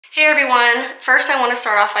Hey everyone! First I want to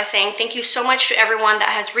start off by saying thank you so much to everyone that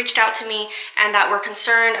has reached out to me and that were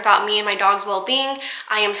concerned about me and my dog's well-being.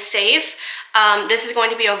 I am safe. This is going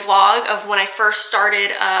to be a vlog of when I first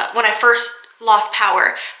lost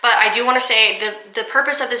power. But I do want to say the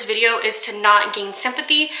purpose of this video is to not gain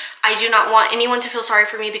sympathy. I do not want anyone to feel sorry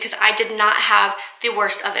for me because I did not have the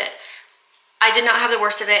worst of it. I did not have the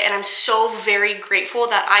worst of it, and I'm so very grateful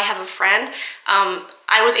that I have a friend.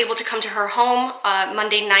 I was able to come to her home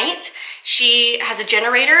Monday night. She has a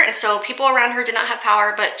generator, and so people around her did not have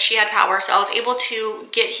power, but she had power, so I was able to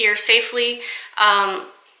get here safely,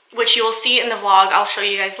 which you will see in the vlog. I'll show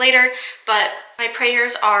you guys later, but my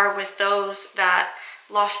prayers are with those that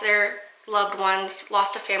lost their loved ones,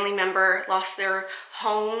 lost a family member, lost their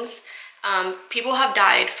homes. People have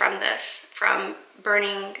died from this, from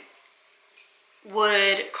burning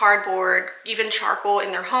wood, cardboard, even charcoal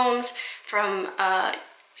in their homes, from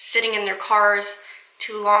sitting in their cars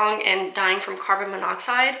too long and dying from carbon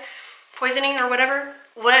monoxide poisoning or whatever.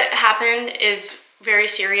 What happened is very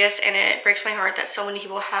serious, and it breaks my heart that so many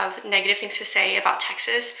people have negative things to say about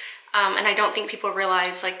Texas, and I don't think people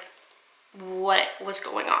realize like what was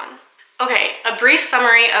going on. Okay, a brief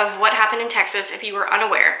summary of what happened in Texas if you were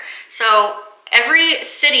unaware. So every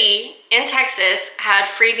city in Texas had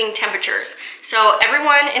freezing temperatures. So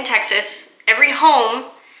everyone in Texas, every home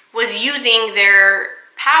was using their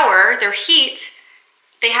power, their heat.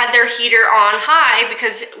 They had their heater on high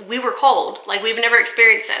because we were cold. Like, we've never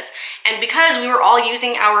experienced this. And because we were all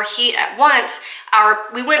using our heat at once,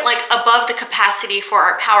 we went like above the capacity for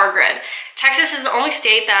our power grid. Texas is the only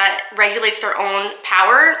state that regulates their own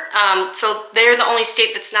power. So they're the only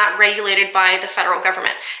state that's not regulated by the federal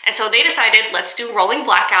government. And so they decided, let's do rolling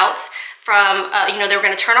blackouts from, they were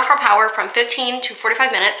gonna turn off our power from 15 to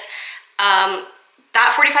 45 minutes.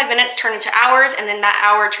 That 45 minutes turned into hours, and then that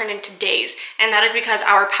hour turned into days. And that is because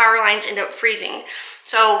our power lines ended up freezing.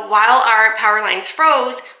 So while our power lines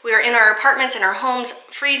froze, we were in our apartments and our homes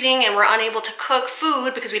freezing, and we're unable to cook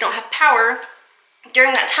food because we don't have power.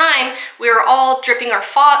 During that time, we were all dripping our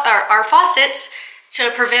faucets to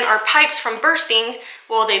prevent our pipes from bursting.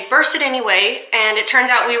 Well, they bursted anyway, and it turns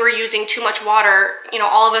out we were using too much water. You know,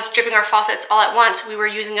 all of us dripping our faucets all at once, we were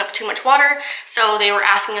using up too much water, so they were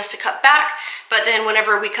asking us to cut back. But then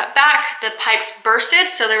whenever we cut back, the pipes bursted,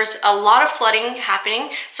 so there was a lot of flooding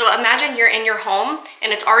happening. So imagine you're in your home,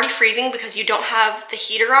 and it's already freezing because you don't have the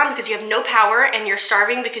heater on, because you have no power, and you're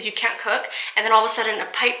starving because you can't cook, and then all of a sudden a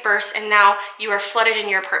pipe bursts, and now you are flooded in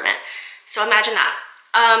your apartment. So imagine that.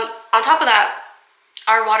 On top of that,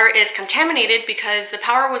 our water is contaminated because the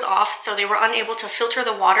power was off, so they were unable to filter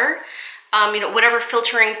the water. Whatever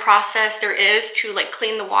filtering process there is to like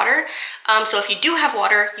clean the water. So if you do have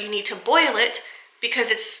water, you need to boil it because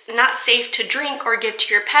it's not safe to drink or give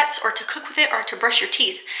to your pets or to cook with it or to brush your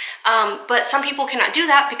teeth. But some people cannot do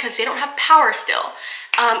that because they don't have power still.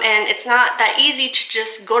 And it's not that easy to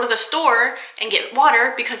just go to the store and get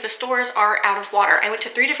water because the stores are out of water. I went to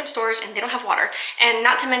 3 different stores and they don't have water. And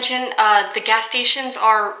not to mention, the gas stations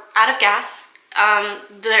are out of gas.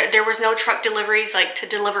 There was no truck deliveries like to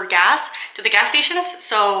deliver gas to the gas stations,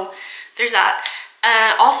 so there's that.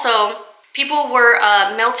 Also, people were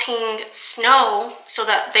melting snow so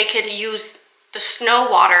that they could use the snow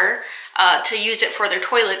water to use it for their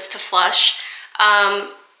toilets to flush.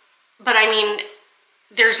 But I mean,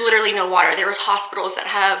 there's literally no water. There was hospitals that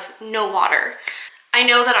have no water. I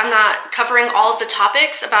know that I'm not covering all of the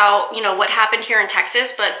topics about, what happened here in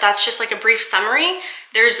Texas, but that's just like a brief summary.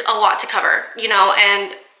 There's a lot to cover,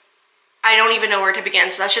 and I don't even know where to begin.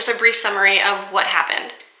 So that's just a brief summary of what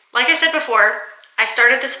happened. Like I said before, I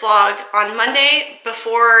started this vlog on Monday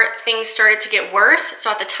before things started to get worse.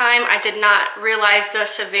 So at the time, I did not realize the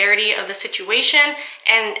severity of the situation.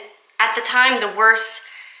 And at the time, the worst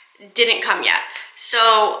didn't come yet.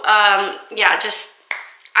 So yeah,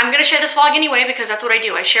 I'm gonna share this vlog anyway because that's what I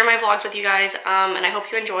do. I share my vlogs with you guys, and I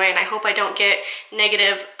hope you enjoy, and I hope I don't get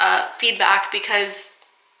negative feedback because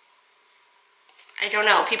I don't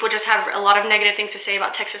know, people just have a lot of negative things to say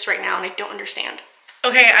about Texas right now, and I don't understand.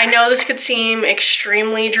 Okay, I know this could seem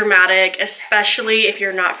extremely dramatic, especially if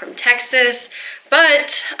you're not from Texas,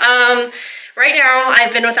 but right now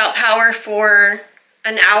I've been without power for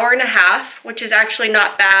an hour and a half, which is actually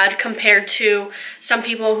not bad compared to some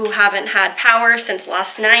people who haven't had power since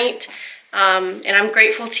last night. And I'm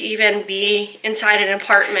grateful to even be inside an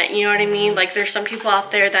apartment, you know what I mean? Like, there's some people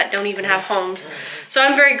out there that don't even have homes. So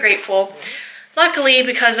I'm very grateful. Luckily,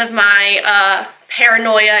 because of my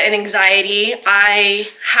paranoia and anxiety, I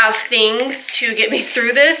have things to get me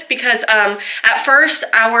through this because at first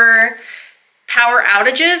our power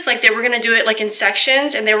outages. Like they were gonna do it like in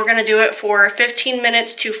sections, and they were gonna do it for 15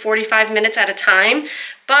 minutes to 45 minutes at a time.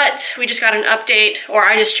 But we just got an update, or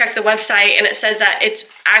I just checked the website, and it says that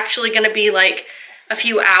it's actually gonna be like a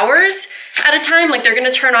few hours at a time. Like they're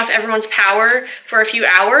gonna turn off everyone's power for a few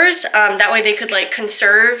hours. That way they could like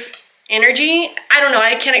conserve energy. I don't know,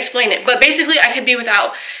 I can't explain it, but basically I could be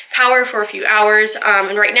without power for a few hours.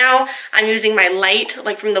 And right now I'm using my light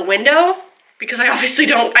like from the window, because I obviously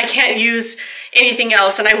I can't use anything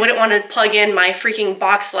else, and I wouldn't want to plug in my freaking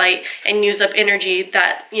box light and use up energy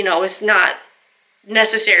that, you know, is not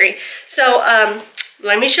necessary. So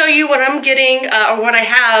let me show you what I'm getting, or what I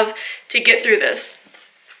have to get through this.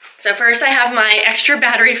 So first I have my extra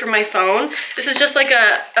battery for my phone. This is just like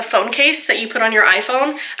a phone case that you put on your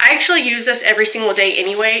iPhone. I actually use this every single day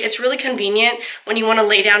anyway. It's really convenient when you want to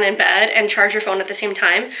lay down in bed and charge your phone at the same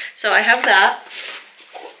time. So I have that.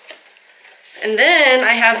 And then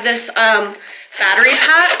I have this battery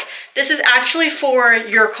pack. This is actually for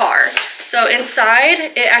your car. So inside,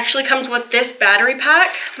 it actually comes with this battery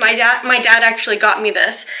pack. My dad actually got me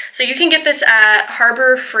this. So you can get this at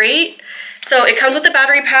Harbor Freight. So it comes with the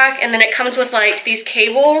battery pack, and then it comes with like these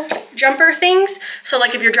cable jumper things. So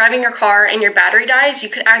like if you're driving your car and your battery dies, you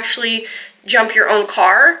could actually jump your own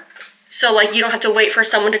car. So like you don't have to wait for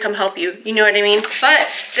someone to come help you. You know what I mean? But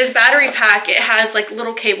this battery pack, it has like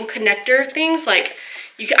little cable connector things. Like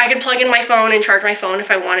I could plug in my phone and charge my phone if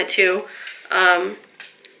I wanted to.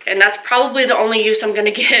 And that's probably the only use I'm gonna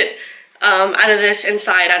get out of this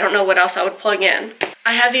inside. I don't know what else I would plug in.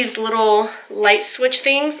 I have these little light switch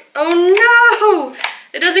things. Oh no,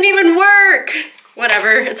 it doesn't even work. Whatever,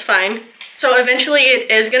 it's fine. So eventually it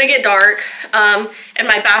is gonna get dark, and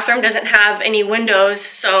my bathroom doesn't have any windows.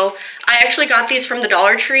 So I actually got these from the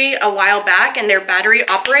Dollar Tree a while back, and they're battery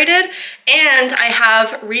operated. And I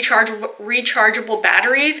have rechargeable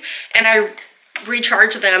batteries, and I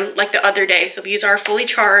recharged them like the other day. So these are fully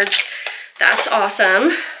charged. That's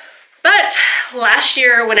awesome. But last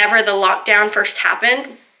year, whenever the lockdown first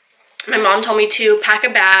happened, my mom told me to pack a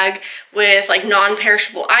bag with like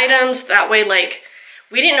non-perishable items. That way, like,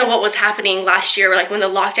 we didn't know what was happening last year, like when the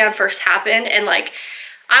lockdown first happened. And like,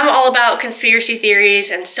 I'm all about conspiracy theories,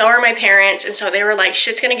 and so are my parents. And so they were like,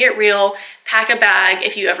 shit's gonna get real. Pack a bag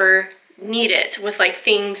if you ever need it, with like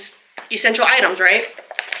things, essential items, right?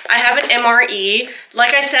 I have an MRE.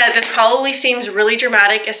 Like I said, this probably seems really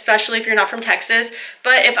dramatic, especially if you're not from Texas.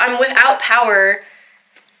 But if I'm without power,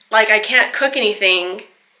 like I can't cook anything.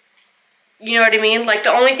 You know what I mean? Like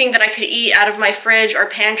the only thing that I could eat out of my fridge or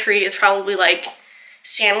pantry is probably like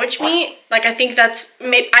sandwich meat. Like I think that's,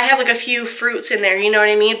 I have like a few fruits in there, you know what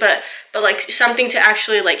I mean? But like something to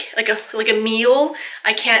actually like a meal,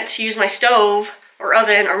 I can't use my stove or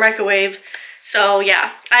oven or microwave. So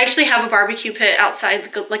yeah, I actually have a barbecue pit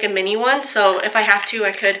outside, like a mini one. So if I have to,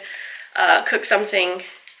 I could cook something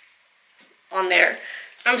on there.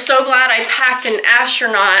 I'm so glad I packed an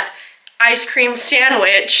astronaut ice cream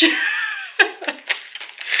sandwich.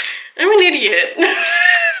 I'm an idiot.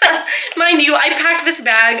 Mind you, I packed this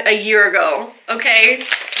bag a year ago, okay?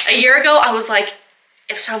 A year ago, I was like,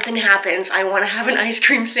 if something happens, I want to have an ice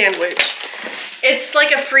cream sandwich. It's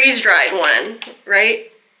like a freeze-dried one,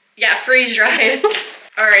 right? Yeah, freeze-dried.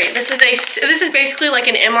 All right, this is basically like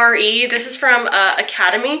an MRE. This is from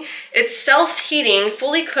Academy. It's self-heating,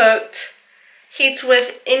 fully cooked, heats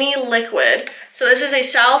with any liquid. So this is a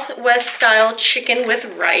Southwest-style chicken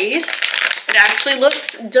with rice. It actually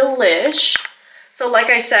looks delish. So like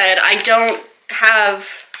I said, I don't have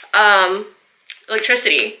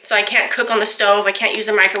electricity, so I can't cook on the stove. I can't use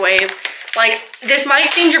a microwave. Like, this might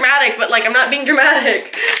seem dramatic, but like I'm not being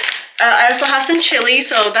dramatic. I also have some chili,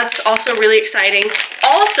 so that's also really exciting.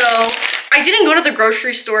 Also, I didn't go to the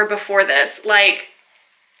grocery store before this. Like,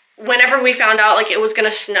 whenever we found out like it was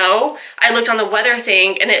gonna snow, I looked on the weather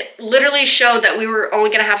thing, and it literally showed that we were only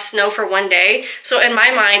gonna have snow for one day. So in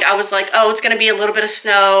my mind, I was like, oh, it's gonna be a little bit of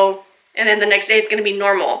snow, and then the next day it's gonna be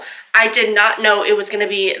normal. I did not know it was gonna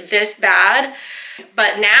be this bad.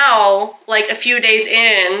 But now, like a few days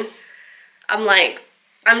in,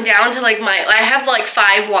 I'm down to like I have like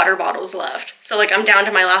 5 water bottles left. So like I'm down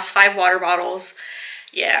to my last 5 water bottles.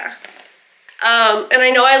 Yeah. And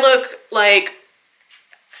I know I look like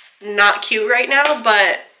not cute right now,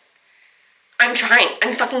 but I'm trying.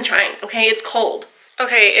 I'm fucking trying, okay? It's cold.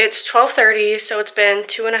 Okay, it's 12:30, so it's been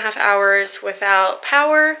 2.5 hours without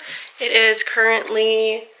power. It is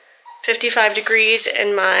currently 55 degrees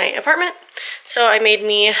in my apartment. So I made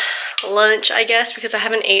me lunch, I guess, because I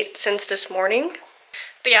haven't ate since this morning.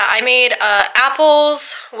 But yeah, I made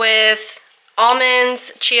apples with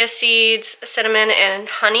almonds, chia seeds, cinnamon, and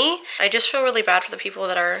honey. I just feel really bad for the people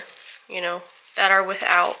that are, you know, that are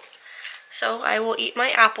without. So I will eat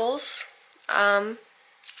my apples.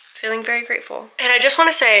 Feeling very grateful. And I just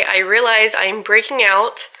want to say, I realize I'm breaking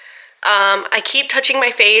out. I keep touching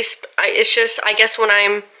my face. It's just, I guess when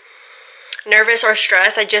I'm nervous or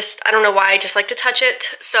stressed, I don't know why, I just like to touch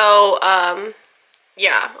it. So,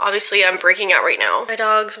 yeah, obviously I'm breaking out right now. My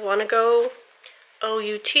dogs want to go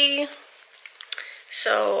OUT,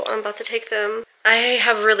 so I'm about to take them. I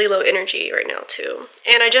have really low energy right now too.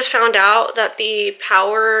 And I just found out that the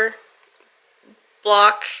power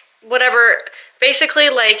block, whatever, basically,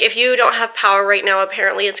 like, if you don't have power right now,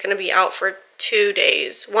 apparently it's going to be out for 2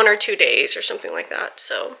 days, 1 or 2 days or something like that.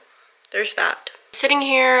 So there's that. Sitting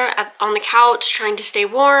here on the couch trying to stay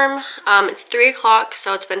warm. It's 3 o'clock,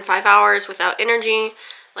 so it's been 5 hours without energy.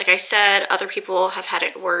 Like I said, other people have had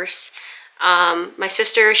it worse. My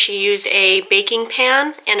sister, she used a baking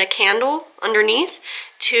pan and a candle underneath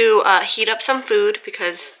to heat up some food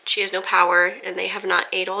because she has no power and they have not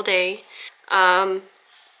ate all day.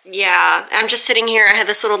 Yeah, I'm just sitting here. I have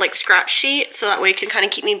this little like scratch sheet so that way it can kind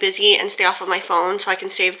of keep me busy and stay off of my phone so I can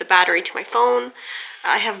save the battery to my phone.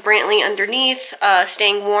 I have Brantley underneath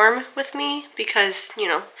staying warm with me because, you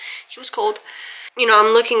know, he was cold. You know,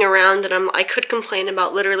 I'm looking around and I could complain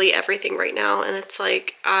about literally everything right now, and it's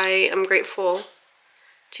like I am grateful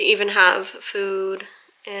to even have food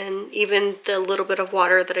and even the little bit of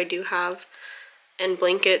water that I do have and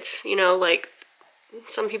blankets, you know, like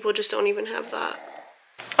some people just don't even have that.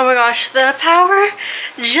 Oh my gosh, the power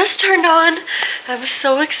just turned on. I'm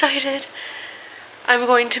so excited. I'm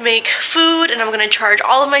going to make food and I'm going to charge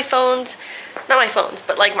all of my phones. Not my phones,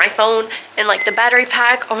 but like my phone and like the battery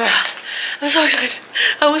pack. Oh my god, I'm so excited.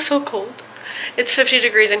 I was so cold. It's 50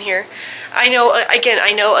 degrees in here. I know, again,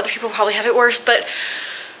 I know other people probably have it worse, but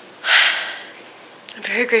I'm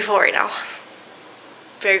very grateful right now.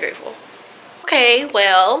 Very grateful. Okay,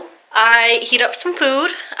 well, I heat up some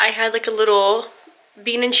food. I had like a little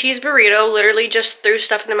bean and cheese burrito, literally just threw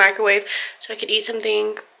stuff in the microwave so I could eat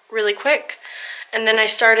something really quick. And then I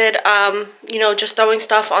started, you know, just throwing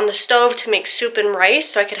stuff on the stove to make soup and rice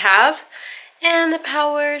so I could have. And the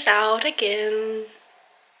power's out again.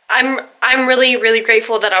 I'm really, really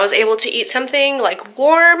grateful that I was able to eat something like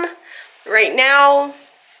warm right now.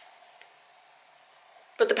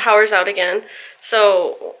 But the power's out again.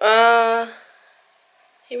 So,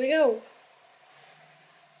 here we go.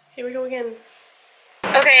 Here we go again.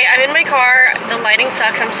 Okay, I'm in my car. The lighting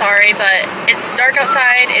sucks, I'm sorry, but it's dark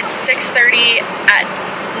outside. It's 6:30 at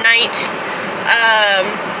night.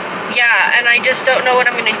 Yeah, and I just don't know what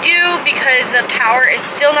I'm gonna do because the power is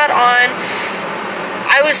still not on.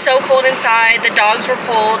 I was so cold inside. The dogs were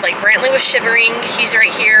cold. Like, Brantley was shivering. He's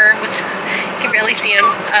right here. You can barely see him.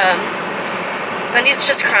 But he's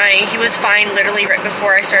just crying. He was fine literally right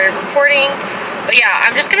before I started recording. But yeah,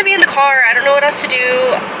 I'm just gonna be in the car. I don't know what else to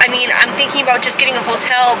do. I mean, I'm thinking about just getting a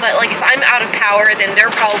hotel, but like if I'm out of power, then they're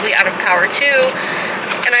probably out of power too.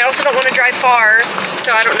 And I also don't want to drive far,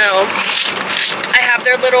 so I don't know. I have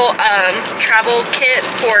their little travel kit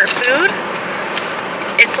for food.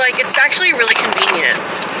 It's actually really convenient.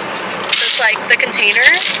 So it's like the container,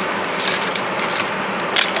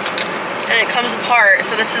 and it comes apart.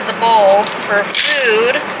 So this is the bowl for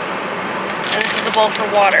food, and this is the bowl for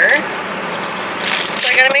water. So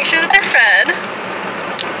I gotta make sure that they're fed.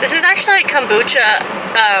 This is actually a kombucha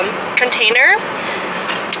container,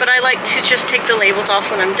 but I like to just take the labels off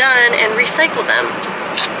when I'm done and recycle them.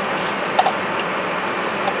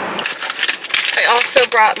 I also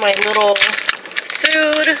brought my little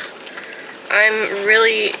food. I'm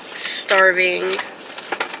really starving.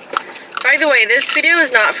 By the way, this video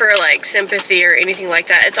is not for like sympathy or anything like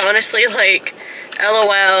that. It's honestly like,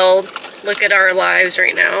 LOL, look at our lives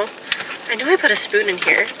right now. I know I put a spoon in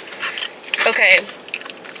here. Okay,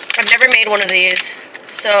 I've never made one of these,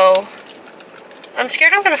 so I'm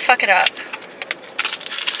scared I'm gonna fuck it up.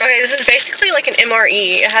 Okay, this is basically like an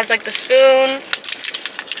MRE. It has like the spoon,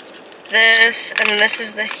 this, and then this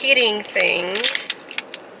is the heating thing.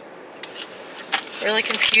 Really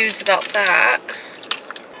confused about that.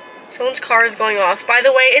 Someone's car is going off. By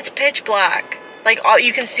the way, it's pitch black. Like,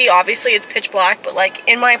 you can see, obviously, it's pitch black, but like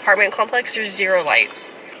in my apartment complex, there's 0 lights.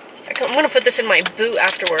 I'm gonna put this in my boot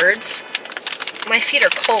afterwards. My feet are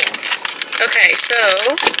cold. Okay, so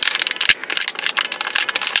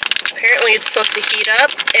apparently it's supposed to heat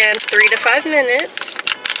up in 3 to 5 minutes.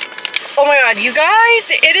 Oh my god, you guys,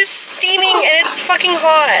 it is steaming and it's fucking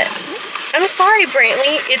hot. I'm sorry,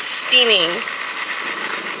 Brantley, it's steaming.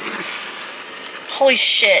 Holy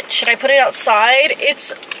shit, should I put it outside?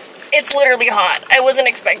 It's literally hot. I wasn't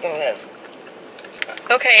expecting this.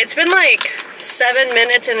 Okay, it's been like 7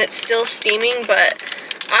 minutes and it's still steaming, but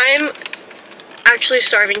I'm actually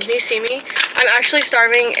starving. Can you see me? I'm actually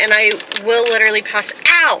starving and I will literally pass.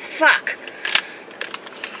 Ow, fuck.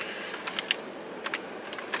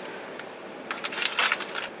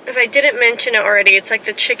 If I didn't mention it already, it's like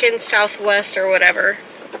the Chicken Southwest or whatever.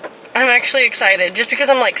 I'm actually excited just because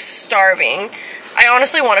I'm like starving. I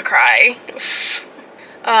honestly want to cry.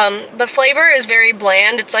 The flavor is very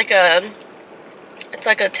bland. It's like a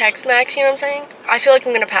Tex-Mex, you know what I'm saying? I feel like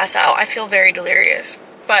I'm gonna pass out. I feel very delirious,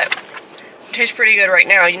 but it tastes pretty good right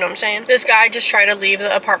now, you know what I'm saying? This guy just tried to leave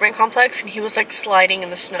the apartment complex and he was like sliding in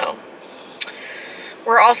the snow.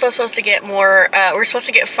 We're also supposed to get more, we're supposed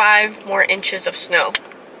to get 5 more inches of snow.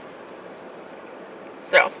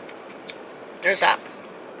 So, there's that.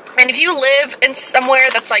 And if you live in somewhere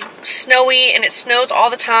that's like snowy and it snows all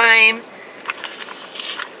the time,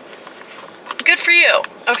 good for you,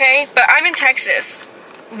 okay? But I'm in Texas.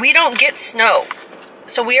 We don't get snow,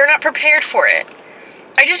 so we are not prepared for it.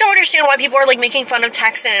 I just don't understand why people are like making fun of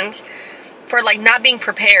Texans for like not being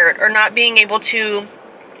prepared or not being able to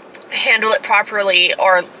handle it properly,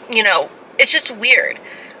 or, you know, it's just weird.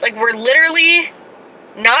 Like, we're literally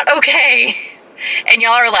not okay, and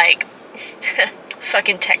y'all are like,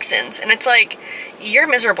 fucking Texans. And it's like, you're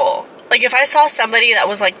miserable. Like, if I saw somebody that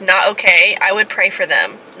was like not okay, I would pray for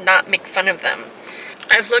them, not make fun of them.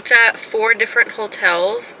 I've looked at 4 different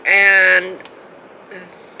hotels and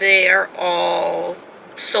they are all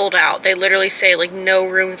sold out. They literally say like no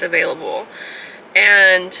rooms available.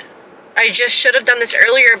 And I just should have done this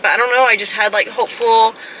earlier, but I don't know, I just had like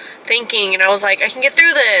hopeful thinking and I was like, I can get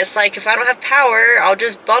through this. Like, if I don't have power, I'll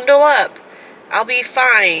just bundle up. I'll be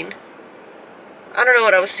fine. I don't know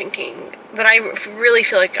what I was thinking, but I really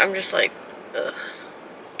feel like I'm just like, ugh.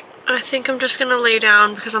 I think I'm just gonna lay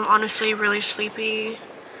down because I'm honestly really sleepy.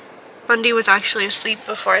 Bundy was actually asleep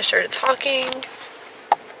before I started talking.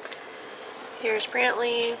 Here's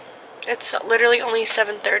Brantley. It's literally only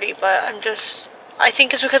 7:30, but I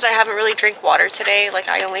think it's because I haven't really drank water today. Like,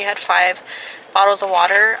 I only had 5 bottles of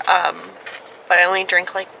water, but I only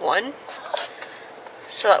drank like 1.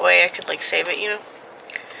 So that way I could like save it, you know?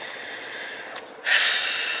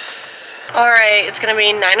 Alright, it's gonna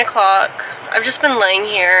be 9 o'clock. I've just been laying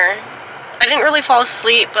here. I didn't really fall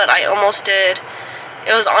asleep, but I almost did.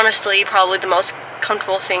 It was honestly probably the most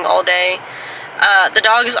comfortable thing all day. The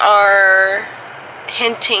dogs are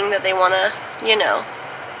hinting that they wanna, you know.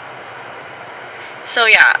 So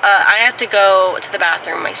yeah, I have to go to the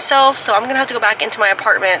bathroom myself, so I'm gonna have to go back into my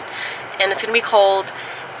apartment, and it's gonna be cold,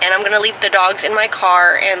 and I'm gonna leave the dogs in my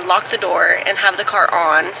car and lock the door and have the car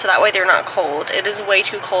on, so that way they're not cold. It is way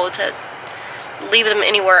too cold to leave them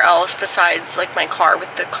anywhere else besides like my car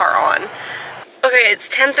with the car on. Okay, it's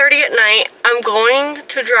 10:30 at night. I'm going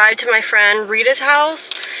to drive to my friend Rita's house.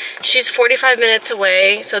 She's 45 minutes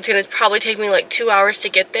away, so it's gonna probably take me like 2 hours to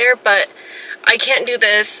get there, but I can't do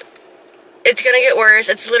this. It's gonna get worse.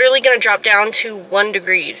 It's literally gonna drop down to 1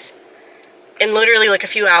 degree in literally like a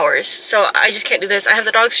few hours, so I just can't do this. I have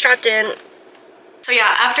the dog strapped in. So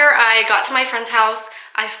yeah, after I got to my friend's house,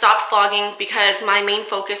 I stopped vlogging because my main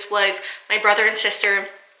focus was my brother and sister.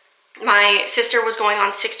 My sister was going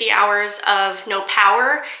on 60 hours of no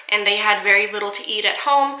power and they had very little to eat at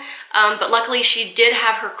home, but luckily she did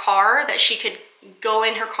have her car that she could go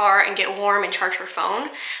in her car and get warm and charge her phone,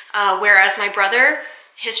 whereas my brother,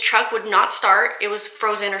 his truck would not start. It was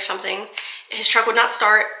frozen or something. His truck would not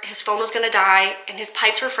start, his phone was gonna die, and his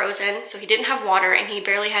pipes were frozen, so he didn't have water and he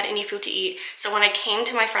barely had any food to eat. So when I came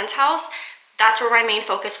to my friend's house, that's where my main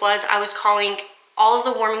focus was. I was calling all of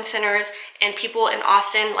the warming centers and people in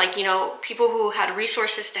Austin, like, you know, people who had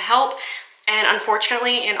resources to help. And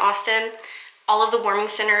unfortunately in Austin, all of the warming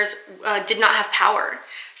centers did not have power.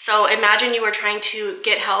 So imagine you were trying to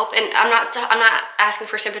get help, and I'm not asking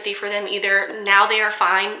for sympathy for them either. Now they are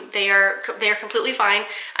fine. They are completely fine.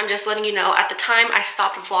 I'm just letting you know, at the time I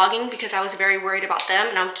stopped vlogging because I was very worried about them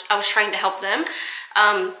and I was trying to help them.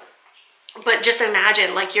 But just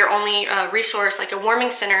imagine, like, your only resource, like a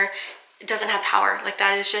warming center, doesn't have power. Like,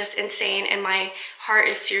 that is just insane, and my heart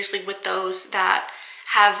is seriously with those that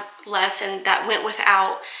have less and that went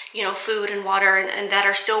without, you know, food and water, and that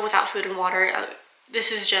are still without food and water.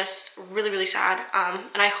 This is just really, really sad,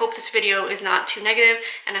 and I hope this video is not too negative,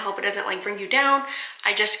 and I hope it doesn't like bring you down.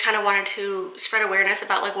 I just kind of wanted to spread awareness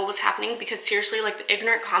about like what was happening, because seriously, like, the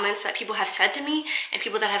ignorant comments that people have said to me and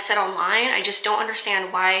people that have said online, I just don't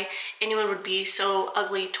understand why anyone would be so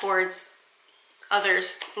ugly towards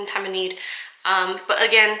others in time of need. But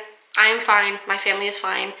again, I'm fine. My family is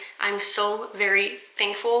fine. I'm so very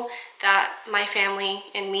thankful that my family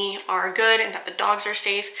and me are good and that the dogs are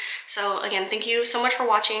safe. So again, thank you so much for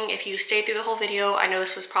watching. If you stayed through the whole video, I know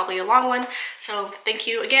this was probably a long one. So thank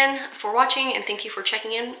you again for watching, and thank you for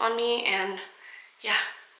checking in on me, and yeah.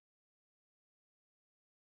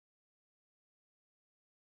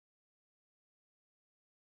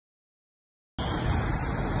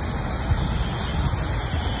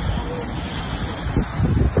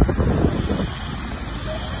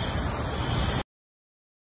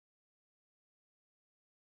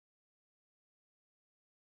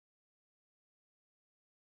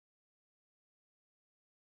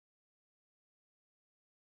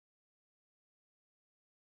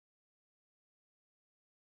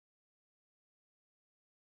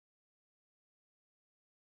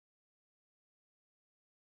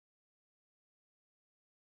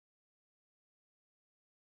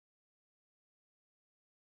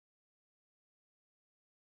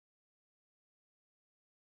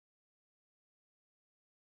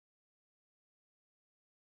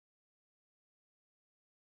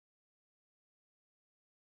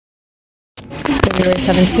 February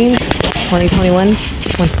 17th, 2021.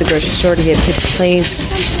 Went to the grocery store to get paper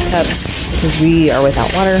plates, cups, because we are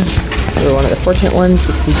without water. We're one of the fortunate ones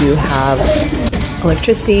because we do have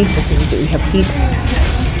electricity, because we have heat,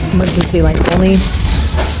 emergency lights only.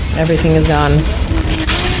 Everything is gone.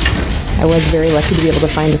 I was very lucky to be able to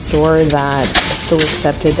find a store that still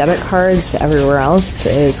accepted debit cards. Everywhere else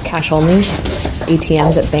is cash only.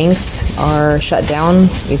 ATMs at banks are shut down,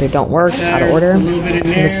 either don't work, out of order. And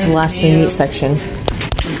this is the last in meat section.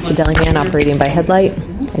 The deli man operating by headlight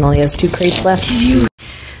and only has 2 crates left.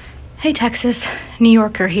 Hey Texas, New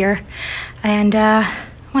Yorker here, and I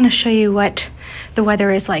want to show you what the weather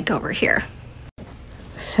is like over here.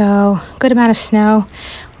 So, good amount of snow.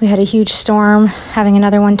 We had a huge storm, having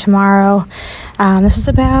another one tomorrow. This is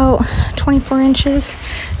about 24 inches,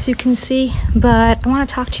 as you can see, but I want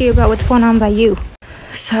to talk to you about what's going on by you.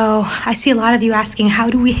 So I see a lot of you asking, how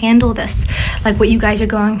do we handle this? Like what you guys are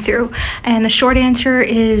going through. And the short answer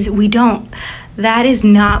is we don't. That is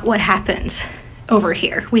not what happens over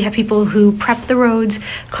here. We have people who prep the roads,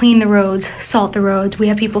 clean the roads, salt the roads. We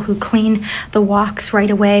have people who clean the walks right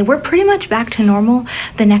away. We're pretty much back to normal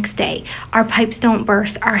the next day. Our pipes don't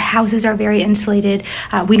burst. Our houses are very insulated.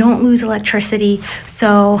 We don't lose electricity.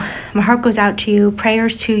 So my heart goes out to you.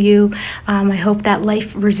 Prayers to you. I hope that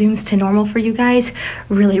life resumes to normal for you guys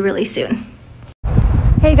really, really soon.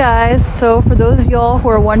 Hey guys, so for those of y'all who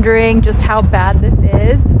are wondering just how bad this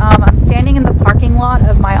is, I'm standing in the parking lot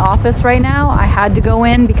of my office right now. I had to go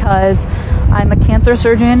in because I'm a cancer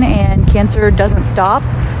surgeon and cancer doesn't stop.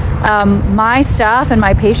 My staff and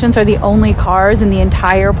my patients are the only cars in the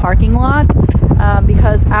entire parking lot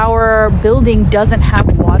because our building doesn't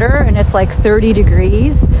have water and it's like 30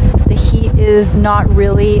 degrees. The heat is not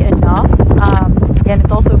really enough, and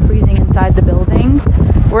it's also freezing inside the building.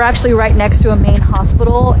 We're actually right next to a main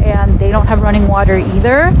hospital and they don't have running water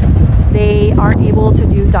either. They aren't able to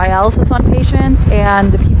do dialysis on patients,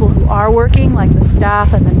 and the people who are working, like the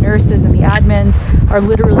staff and the nurses and the admins, are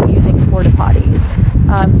literally using porta potties.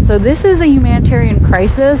 So this is a humanitarian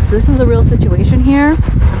crisis. This is a real situation here.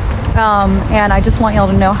 And I just want y'all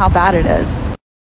to know how bad it is.